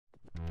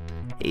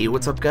Hey,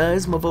 what's up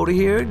guys, Mavoda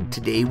here.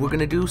 Today we're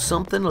gonna do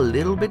something a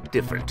little bit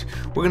different.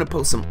 We're gonna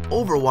post some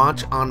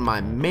Overwatch on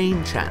my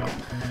main channel.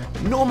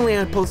 Normally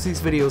I post these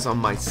videos on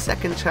my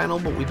second channel,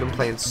 but we've been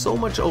playing so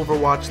much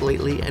Overwatch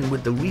lately, and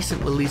with the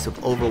recent release of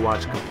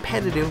Overwatch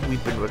Competitive,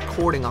 we've been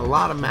recording a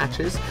lot of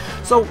matches,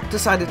 so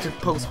decided to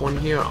post one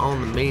here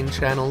on the main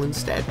channel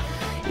instead.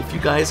 If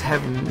you guys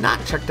have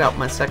not checked out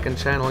my second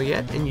channel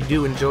yet, and you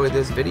do enjoy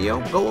this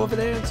video, go over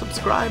there and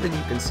subscribe, and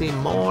you can see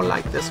more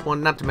like this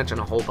one, not to mention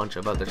a whole bunch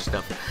of other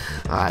stuff.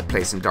 I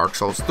play some Dark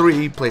Souls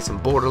 3, play some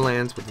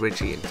Borderlands with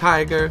Richie and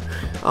Tiger.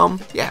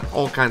 Yeah,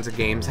 all kinds of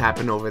games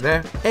happen over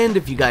there. And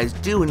if you guys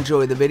do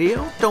enjoy the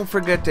video, don't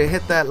forget to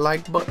hit that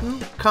like button,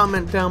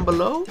 comment down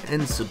below,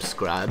 and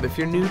subscribe if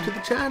you're new to the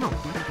channel.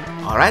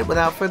 Alright,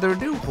 without further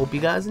ado, hope you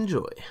guys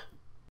enjoy.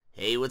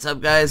 Hey, what's up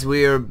guys?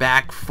 We are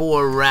back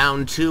for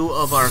round 2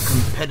 of our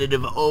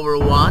competitive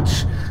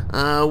Overwatch.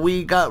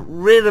 We got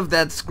rid of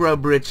that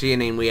scrub Richie,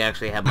 and we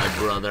actually have my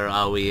brother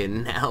Aoi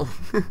in now.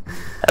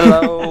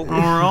 Hello.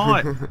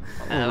 Alright.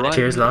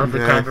 Cheers, love. The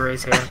crab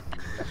race here.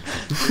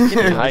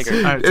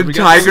 Tiger. Right, so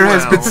Tiger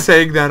has been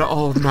saying that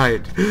all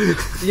night.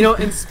 You know,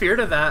 in spirit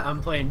of that,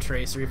 I'm playing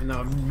Tracer, even though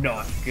I'm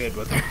not good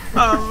with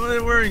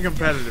her. We're in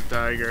competitive,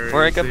 Tiger.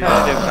 We're in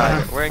competitive,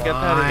 Tiger. We're in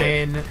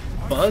competitive. Fine.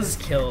 Buzz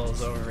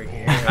kills over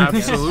here.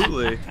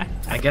 Absolutely.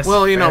 I guess.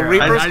 Well, you know,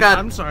 Reaper's got.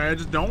 I'm sorry, I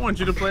just don't want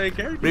you to play a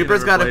character.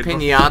 Reaper's got a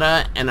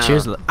pinata and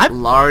a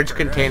large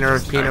container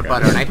of peanut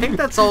butter, and I think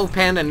that's all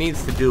Panda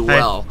needs to do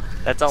well.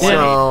 That's all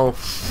I need.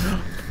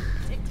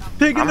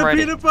 Taking the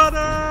ready. peanut butter!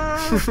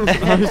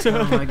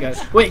 Oh my god.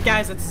 Wait,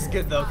 guys, this is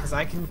good though, because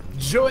I can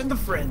join the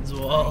friends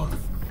wall.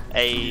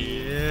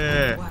 Hey.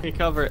 Yeah. Okay,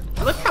 cover it.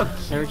 Look how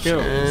cute. There we go.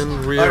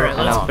 And we Alright,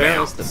 are let's off.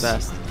 Barrel's the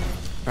best.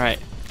 Alright.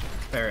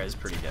 Farrah is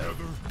pretty dope.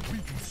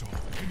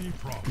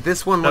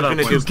 This one we're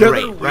gonna do Together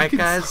great, we right can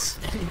guys?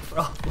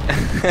 God,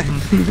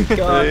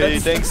 Hey,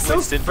 that's thanks, so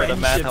Winston, for the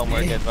math friendship,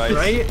 homework man, advice.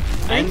 Right? I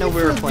Thank didn't know you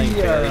we were for playing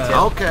the, fairy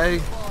tale.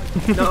 Okay.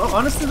 No,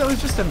 honestly, that was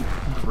just a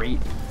great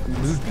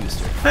mood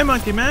booster. Hey,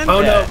 Monkey Man. Oh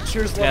Yeah. no,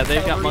 cheers. Yeah,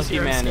 they've got Monkey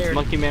Man. It's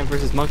Monkey Man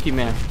versus Monkey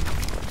Man.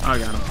 I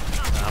got him.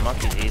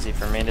 Monkey's easy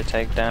for me to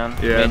take down.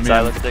 Yeah, me and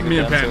me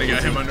and Panda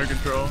got him under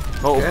control.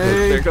 Oh,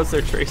 Okay. there goes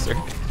their Tracer.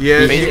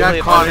 Yeah, he got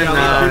Immediately caught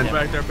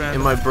Back there, Panda.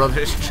 in my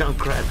brother's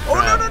Junkrat Oh,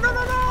 trap.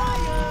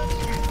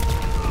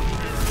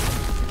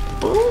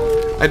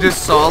 no! I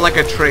just saw like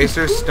a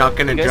Tracer stuck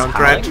in a You guys Junkrat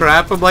hiding?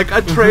 trap. I'm like,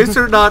 a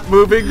Tracer not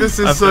moving?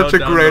 This I is such a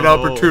fell down great the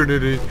hole.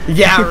 opportunity.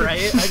 Yeah, right?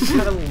 I just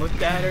kind of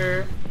looked at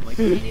her. I'm like,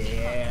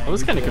 yeah. I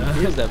was kind of good.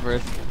 confused at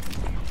first.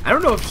 I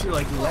don't know if she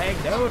like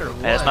lagged out or what.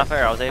 Hey, that's not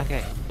fair. I was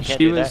AFK. You can't She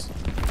do was. that.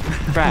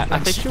 Rat. I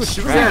think she was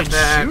She Rat. wasn't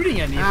even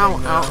shooting anything. Ow,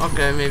 though. ow,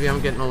 okay, maybe I'm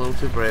getting a little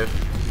too brave.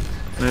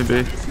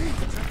 Maybe.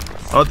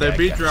 Oh, they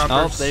beat droppers.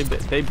 Oh, they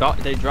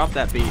dropped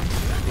that beat.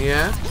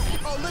 Yeah?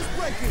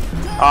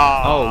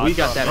 Oh, we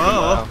got that beat.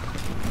 Oh. Wow.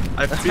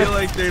 I feel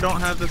like they don't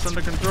have this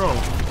under control.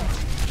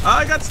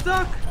 I got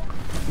stuck.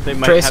 They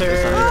might Tracer, have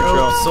this under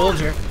control.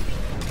 soldier.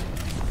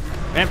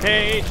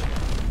 Rampage.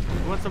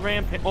 What's the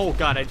rampage? Oh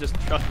god, I just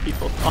struck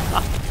people.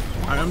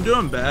 I'm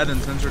doing bad, and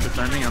since we're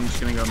defending, I'm just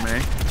gonna go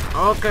May.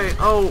 Okay,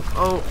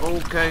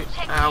 okay.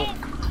 Ow.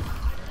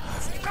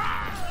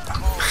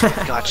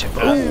 Gotcha.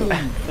 Hey,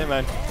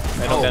 man.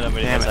 I don't got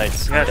nobody Damn it.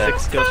 insights. We got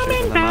 6 skill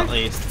streaks in them at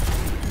least.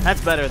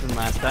 That's better than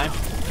last time.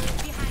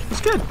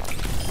 It's good.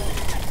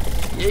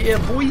 Yeah,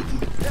 boy.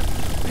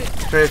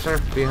 Tracer,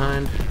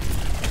 behind.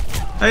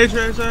 Hey,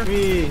 Tracer.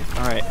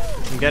 Alright,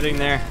 I'm getting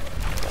there.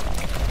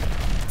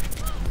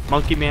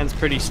 Monkey Man's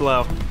pretty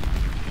slow.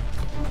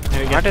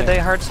 There we Why go. did they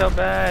hurt so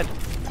bad?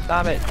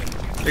 Stop it.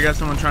 They got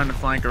someone trying to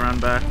flank around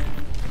back.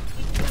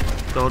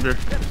 Soldier.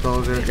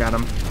 Soldier. Got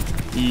him.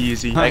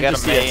 Easy. I I got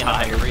just a see a main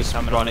tiger Tiger just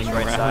coming on his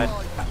running right around.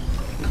 side.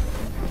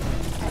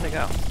 Where'd they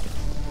go?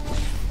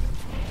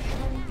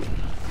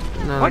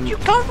 None. you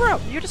come from?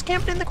 You just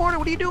camped in the corner.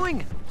 What are you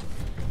doing?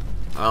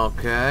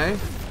 Okay.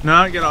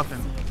 No, get off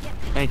him.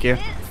 Thank you.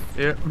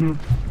 Yep.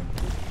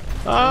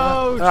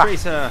 Oh,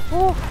 Tracer!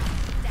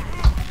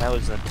 That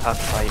was a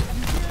tough fight.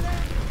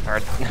 Or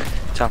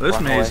tough This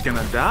run May's away.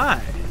 gonna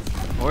die.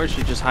 Or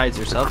she just hides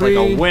herself like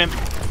a wimp.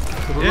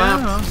 To the Yeah.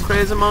 left.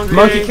 Crazy monkey.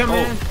 Monkey, come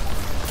in.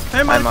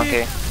 Hey, Bye, Monkey.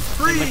 monkey.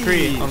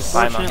 Freeze.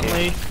 Bye,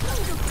 Unfortunately,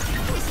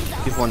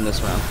 you've won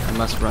this round. I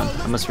must run.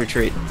 I must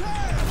retreat.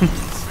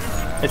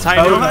 It's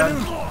hiding. Oh,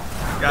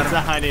 Got It's him.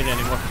 not hiding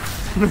anymore.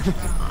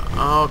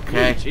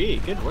 Okay.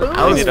 GG, good work.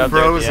 I was Clean it up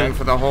there, frozen yeah.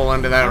 for the whole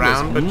end of that That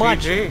was round, but much.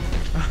 GG.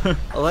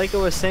 Like I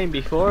was saying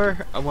before,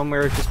 when we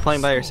were just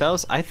playing by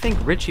ourselves, I think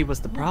Richie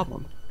was the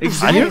problem. You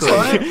know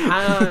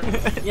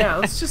what? Yeah,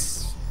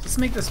 let's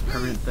make this a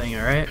permanent thing,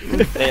 alright?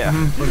 Yeah.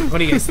 What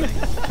do you guys think?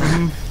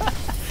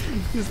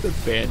 Just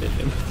abandoned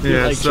him.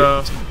 Yeah, Like,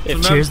 so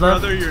Cheers,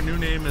 love. brother, your new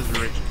name is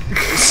Rich.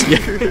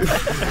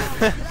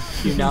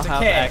 You now It's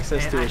have okay,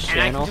 access to and his I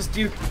channel.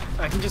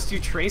 I can just do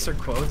Tracer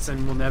quotes,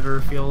 and we'll never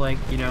feel like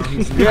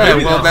he's. Yeah,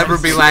 we'll never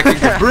be lacking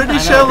the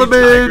British I know.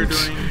 element.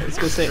 I was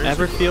gonna say,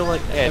 ever feel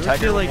like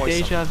Tiger voice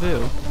deja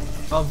vu?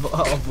 I'll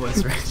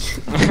voice Rich.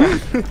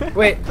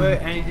 Wait,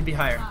 I need to be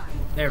higher.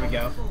 There we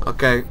go.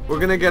 Okay, we're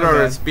gonna get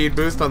our speed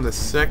boost on the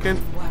second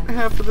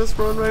half of this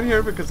run right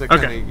here because I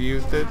kind of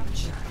used it.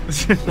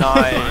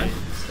 Nice.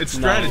 It's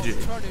strategy.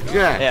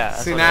 Yeah. Yeah,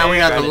 See, that's now what we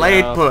I got the tried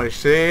late out. push.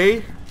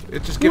 See,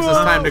 it just gives us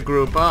time to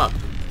group up.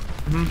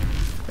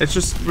 It's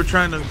just we're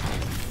trying to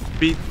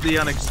beat the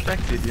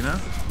unexpected, you know.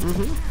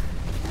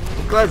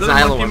 I'm glad Is there a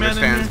Xylo monkey man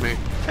in understands here? me.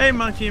 Hey,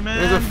 monkey man.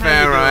 There's a how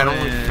you Pharah. I don't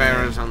doing? want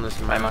Pharahs on this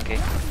Bye, map. monkey.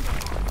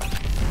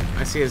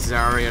 I see a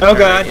Zarya. Oh, Pharah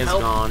God, is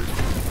help. gone.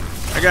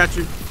 I got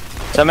you.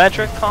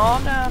 Symmetric,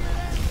 calm down.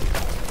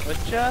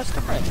 With just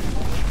a friend.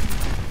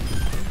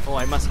 Oh,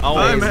 I must. Oh,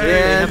 Bye, they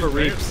man. have a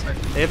Reaps.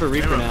 They have a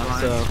Reaper now,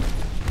 so.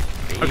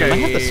 Okay. I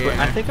have to swear.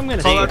 I think I'm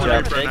gonna Call switch out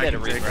out. the They Reaper, get a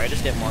and I can Reaper. take I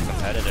just get more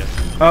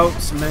competitive. Oh,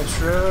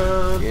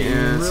 Symmetra. Yeah,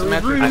 Really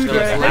Symmetra. rude I feel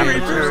like right I'm here.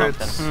 Reaper or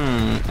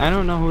something. I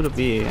don't know who to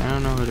be. I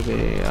don't know who to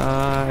be.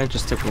 I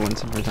just took a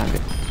Winston for a time.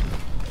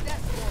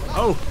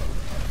 Oh.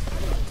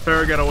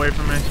 Pharah got away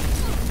from me.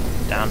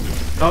 Down.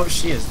 Oh,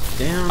 she is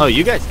down. Oh,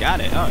 you guys got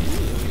it. Oh,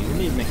 you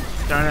need me.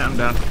 Darn it, I'm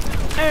down.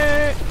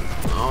 Hey.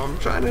 Oh, I'm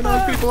trying to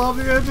knock people off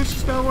the edge. It's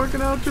just not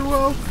working out too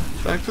well.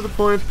 Back to the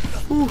point.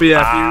 Ooh. But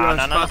yeah, if Ah, you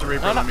no, spot no, the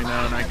Reaper, no, no. let me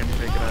know and I can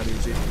take it out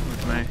easy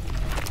with me.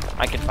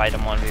 I can fight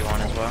him 1v1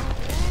 as well.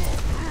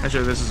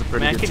 Actually, this is a I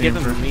pretty mean, I good could team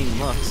give for... them mean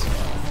looks.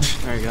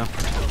 There you go.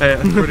 Hey,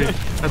 that's pretty...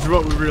 that's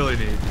what we really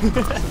need.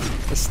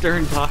 A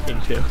stern talking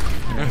to. I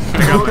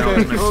got my Okay,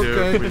 ultimate too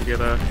okay. if we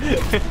get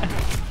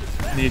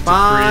a... Need to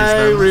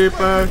Bye, freeze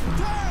them. Reaper.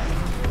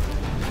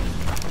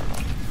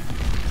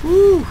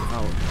 Woo.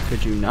 Oh,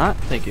 could you not?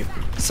 Thank you.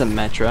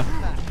 Symmetra.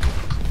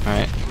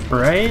 Alright.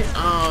 Right?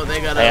 Oh, they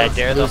got Hey, I a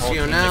dare the whole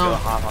Lucio team to go now.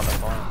 hop on the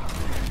point.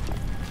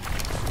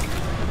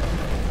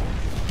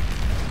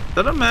 Is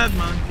that a mad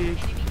monkey?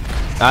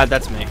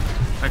 That's me.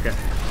 Okay.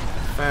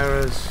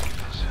 Pharah's.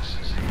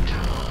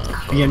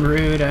 Being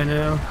rude, I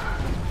know.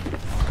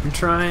 I'm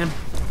trying.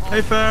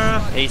 Hey,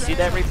 Pharah. Hey, you see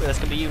that Reaper? That's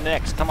gonna be you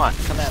next. Come on,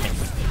 come at me.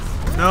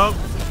 Nope.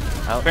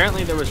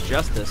 Apparently there was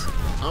justice.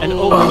 And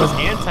Oh. there was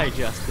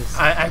anti-justice.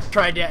 I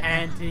tried to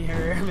anti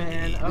her,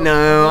 man. Oh,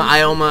 No,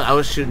 I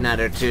was shooting at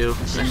her too.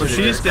 I should've she's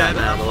just gotten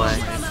dead. out of the way.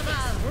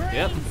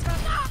 Yep.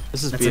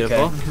 This is That's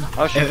beautiful. okay.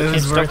 Oh shit, It the was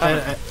kid's still worth coming.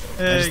 it. I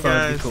Hey, just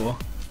thought it'd guys. be cool.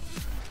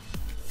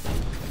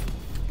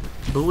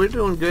 But we're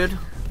doing good.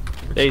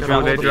 They Gonna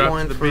dropped hold they dropped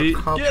point the for a beat.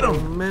 couple Get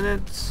 'em.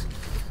 minutes.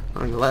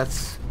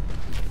 Unless.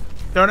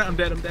 Darn it, I'm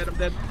dead, I'm dead, I'm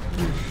dead.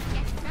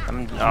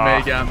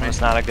 Oh, got me.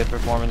 that's not a good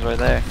performance right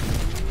there.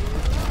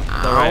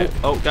 Alright.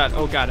 Oh god,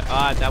 oh god.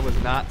 That was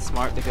not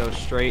smart to go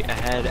straight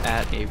ahead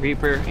at a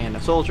Reaper and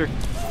a Soldier.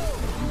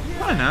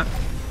 Why not?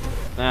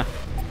 Nah.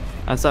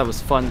 I thought it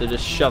was fun to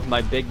just shove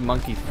my big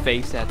monkey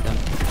face at them.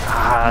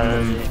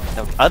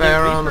 The other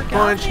Pharah on the Reaper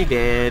got point, she me.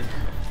 did.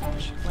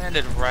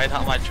 Landed right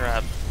on my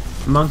trap.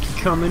 Monkey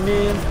coming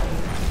in.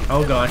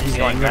 Oh god, he's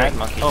Going angry. back,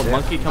 monkey. Oh, too.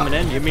 monkey coming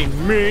in? You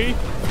mean me?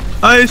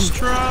 Ice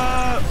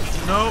trap!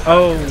 Nope.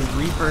 Oh,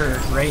 Reaper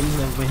right in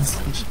the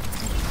Winston.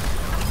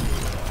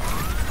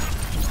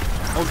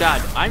 Oh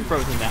god, I'm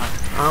frozen now.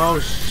 Oh,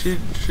 she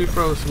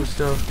froze some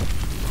stuff.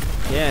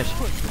 Yeah.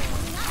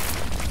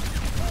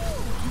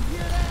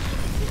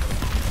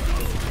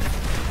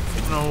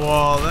 I'm gonna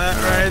wall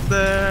that right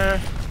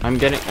there. I'm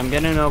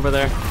getting over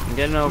there. I'm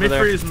getting over Let me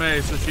there. freeze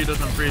May so she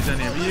doesn't freeze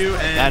any of you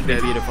and That'd be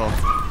dead. beautiful.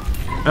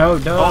 Oh, Oh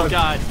dog.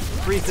 god,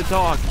 freeze the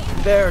dog.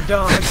 There,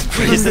 dogs.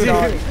 Freeze the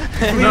dog.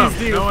 No,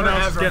 do no one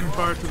else is forever. getting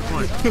far to the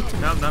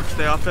point. Nope,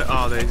 stay off it.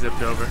 Oh, they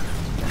zipped over.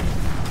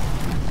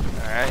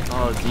 Alright.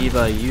 Oh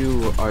Diva,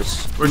 you are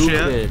Where's she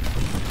at? stupid.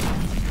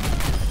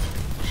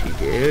 She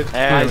did.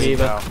 There Hi, we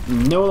Diva. go.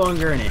 No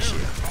longer an issue.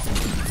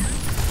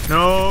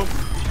 Nope.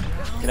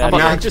 Get out of I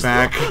here. Knocked just-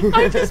 back.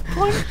 I just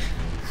point.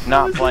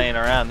 Not playing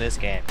around this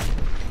game.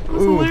 It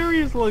was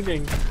hilarious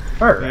looking.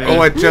 Alright.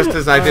 Oh, and just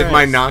as I did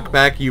my Alright.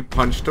 knockback, you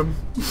punched him.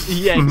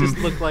 Yeah, it just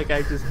looked like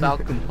I just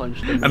Falcon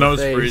punched him. And I was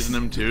face. freezing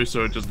him too,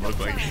 so it just looked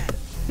like.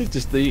 It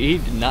just he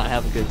did not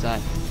have a good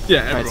time.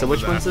 Yeah. Alright, so everyone which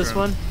was one's after this him.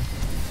 one?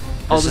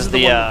 Oh, this is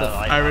the one. With the,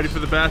 Alright, ready for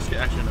the basket?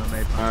 Actually, no,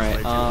 May punched way Alright,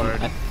 too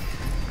hard.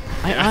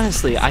 I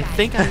honestly, I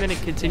think I'm gonna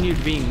continue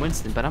being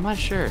Winston, but I'm not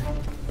sure.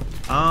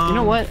 You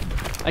know what?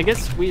 I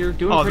guess we're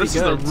doing Oh, pretty this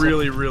good. is a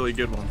really, really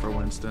good one for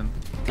Winston.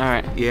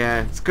 Alright.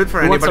 Yeah, it's good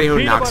for You want anybody some who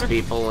peanut knocks butter?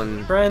 people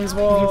in Friends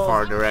wall.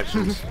 far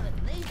directions.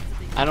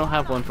 I don't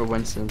have one for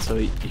Winston, so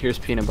here's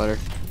peanut butter.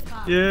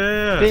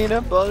 Yeah.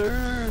 Peanut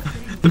butter.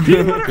 The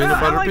peanut butter, Peanut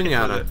butter I like it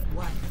pinata. with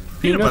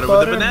it. Peanut butter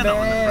with a banana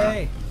on the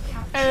front.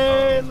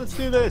 Hey, let's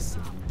do this.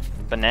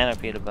 Banana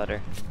peanut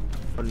butter.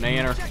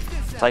 Banana.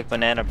 It's like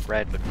banana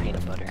bread with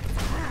peanut butter.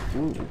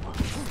 Ooh.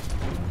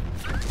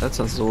 That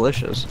sounds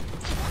delicious.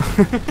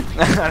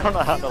 I don't know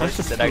how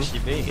delicious it actually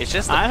be. It's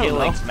just the I don't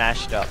peelings know.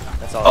 mashed up.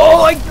 That's all.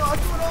 Oh my god.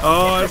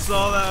 Oh, I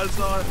saw that. I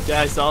saw it.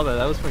 Yeah, I saw that.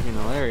 That was freaking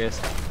hilarious.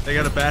 They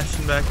got a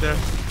Bastion back there.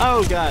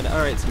 Oh god.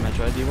 Alright,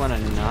 Symmetra, do you want to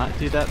not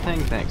do that thing?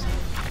 Thanks.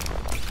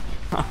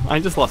 I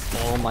just lost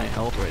all my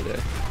health right there.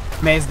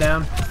 May's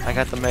down. I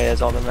got the May,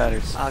 that's all that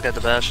matters. I got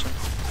the Bastion.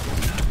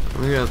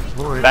 We got the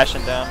point.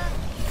 Bastion down.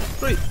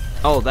 Sweet.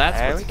 Oh, that's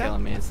There what's we go.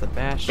 killing me. It's the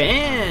bash.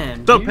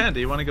 Bam. So, dude. Panda,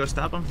 you want to go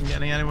stop him from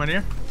getting anywhere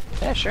near?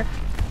 Yeah, sure.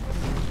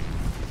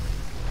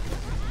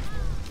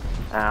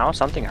 Ow,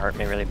 something hurt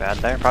me really bad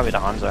there. Probably the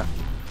Hanzo.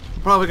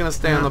 I'm probably gonna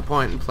stay on the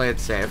point and play it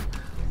safe.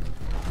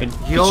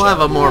 You'll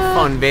have a more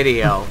fun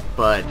video,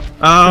 but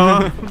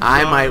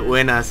I might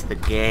win us the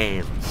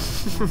game.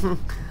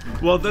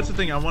 Well, that's the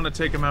thing. I want to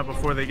take them out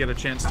before they get a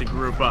chance to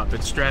group up.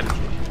 It's strategy.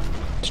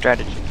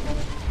 Strategy.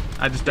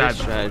 I just died,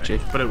 strategy.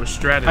 But it was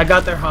strategy. I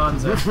got their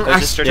Hanzo. I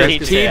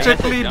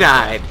strategically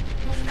died.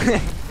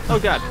 Oh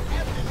god.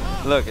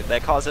 Look,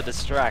 that caused a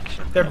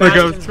distraction. Their Like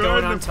I was bastion's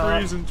going trying on to top.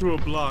 freeze into a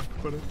block,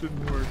 but it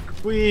didn't work.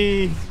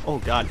 Wee. Oh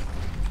god.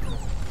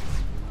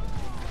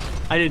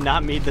 I did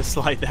not mean to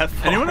slide that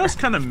far. Anyone else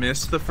kind of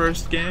missed the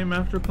first game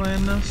after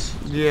playing this?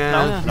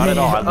 Yeah. Not at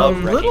all. I A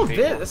love little wrecking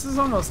bit. people. This is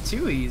almost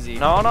too easy.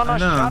 No, I know.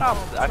 shut up.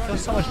 I feel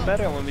so much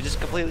better when we just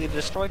completely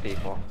destroy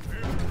people.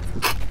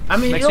 I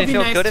mean, Makes it'll me be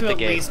feel nice good to at the at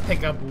game. least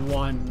pick up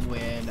one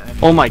win. I mean,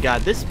 Oh my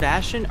god, this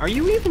Bastion? Are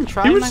you even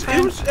trying, my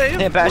friend?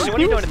 Hey, Bastion, what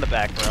are you doing in the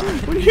back, bro?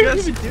 What are you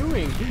even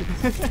doing?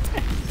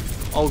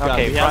 Oh god,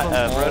 Okay, we have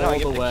them Roadhog, all you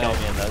the can way. kill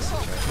me in those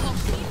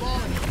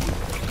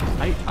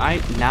situations.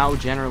 I now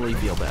generally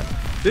feel bad.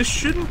 This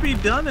shouldn't be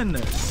done in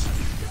this.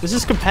 This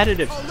is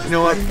competitive. You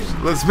know what?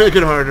 Let's make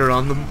it harder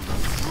on them.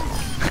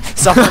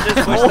 Someone just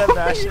pushed that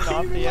Bastion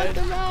off the edge.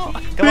 Come on,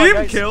 Beam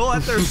guys. kill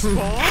at their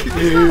spawn?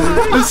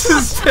 This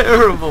is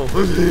terrible.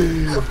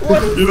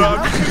 You know,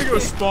 I'm just gonna go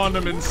spawn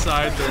them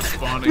inside their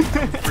spawning.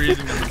 I'm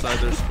freezing them inside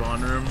their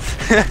spawn room.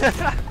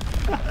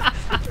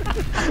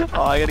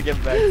 Oh, I gotta get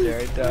back there.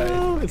 I died.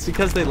 Oh, it's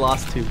because they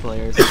lost 2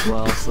 players as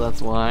well, so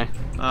that's why.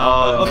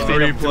 Oh, Three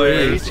freedom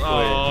players. rage quit.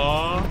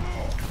 Aww.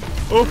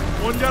 Oh,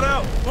 one got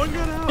out. One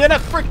got out. Get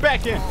that frick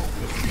back in!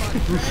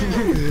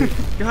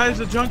 Guys,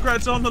 the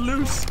Junkrat's on the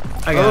loose.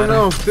 I got Oh him.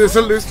 no, there's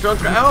a loose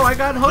drunk. Oh, I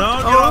got hooked. No,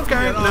 get Oh, off,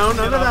 okay. get off, No, get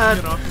none of off, that.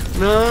 get off.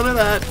 None of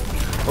that.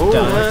 Oh,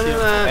 Done. none of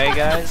that. Hey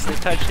guys, they're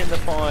touching the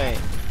point.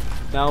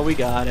 No, we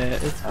got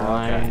it. It's Oh,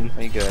 fine. okay,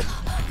 we good.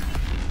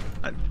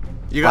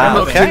 You got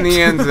Wow, hooked okay. in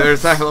the end there,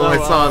 Silo. I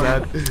saw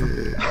that.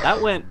 That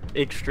went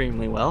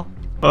extremely well.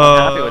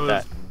 happy with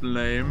that.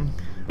 Lame.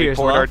 Here's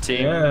Report our luck.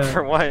 team Yeah.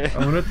 for what? I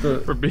wanted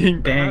to. For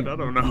being Dang. bad, I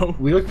don't know.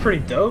 We look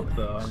pretty dope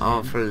though. I mean,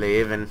 Oh, for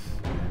leaving.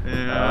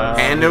 Yeah.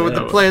 And with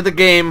the play of the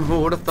game,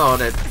 who would have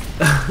thought it?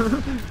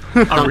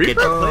 A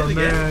Reaper it. play the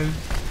game. man.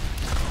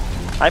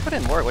 I put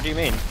in work. What do you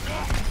mean?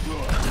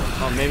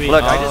 Oh, maybe.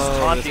 Look, I just oh,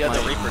 taunt this the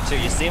other might- Reaper too.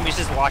 You see him? He's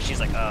just watching. He's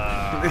like,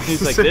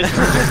 He's like this.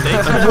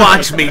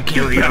 Watch me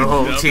kill your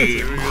whole He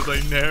team. was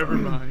like, never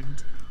mind.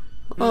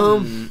 Oh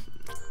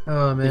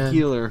The man.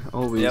 healer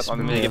always. Yep, I'm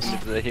gonna give it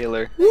to the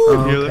healer.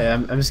 Oh, Healer. okay,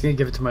 I'm just gonna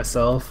give it to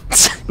myself.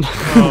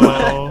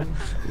 Oh.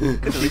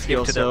 Could at least give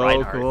it to the so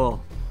Reinhardt.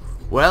 cool.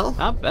 Well,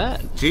 Not bad.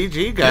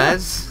 GG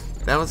guys.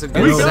 That was a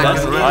good We got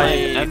second it.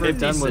 round. Ever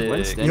done with 56.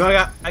 Winston. You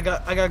know, I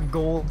got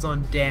golds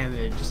on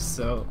damage,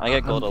 so I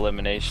get gold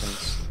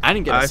eliminations. I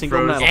didn't get a I single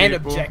froze medal. and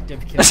people.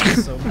 objective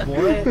kills. So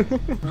what?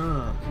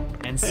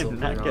 And I did silver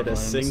not get a emblems.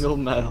 single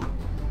medal.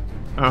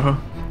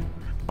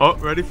 Oh,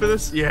 ready for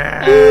this?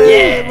 Yeah.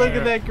 Yeah, look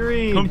at that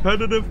green.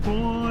 Competitive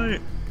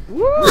point.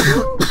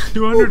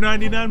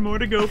 299 more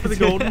to go for the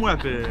golden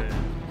weapon.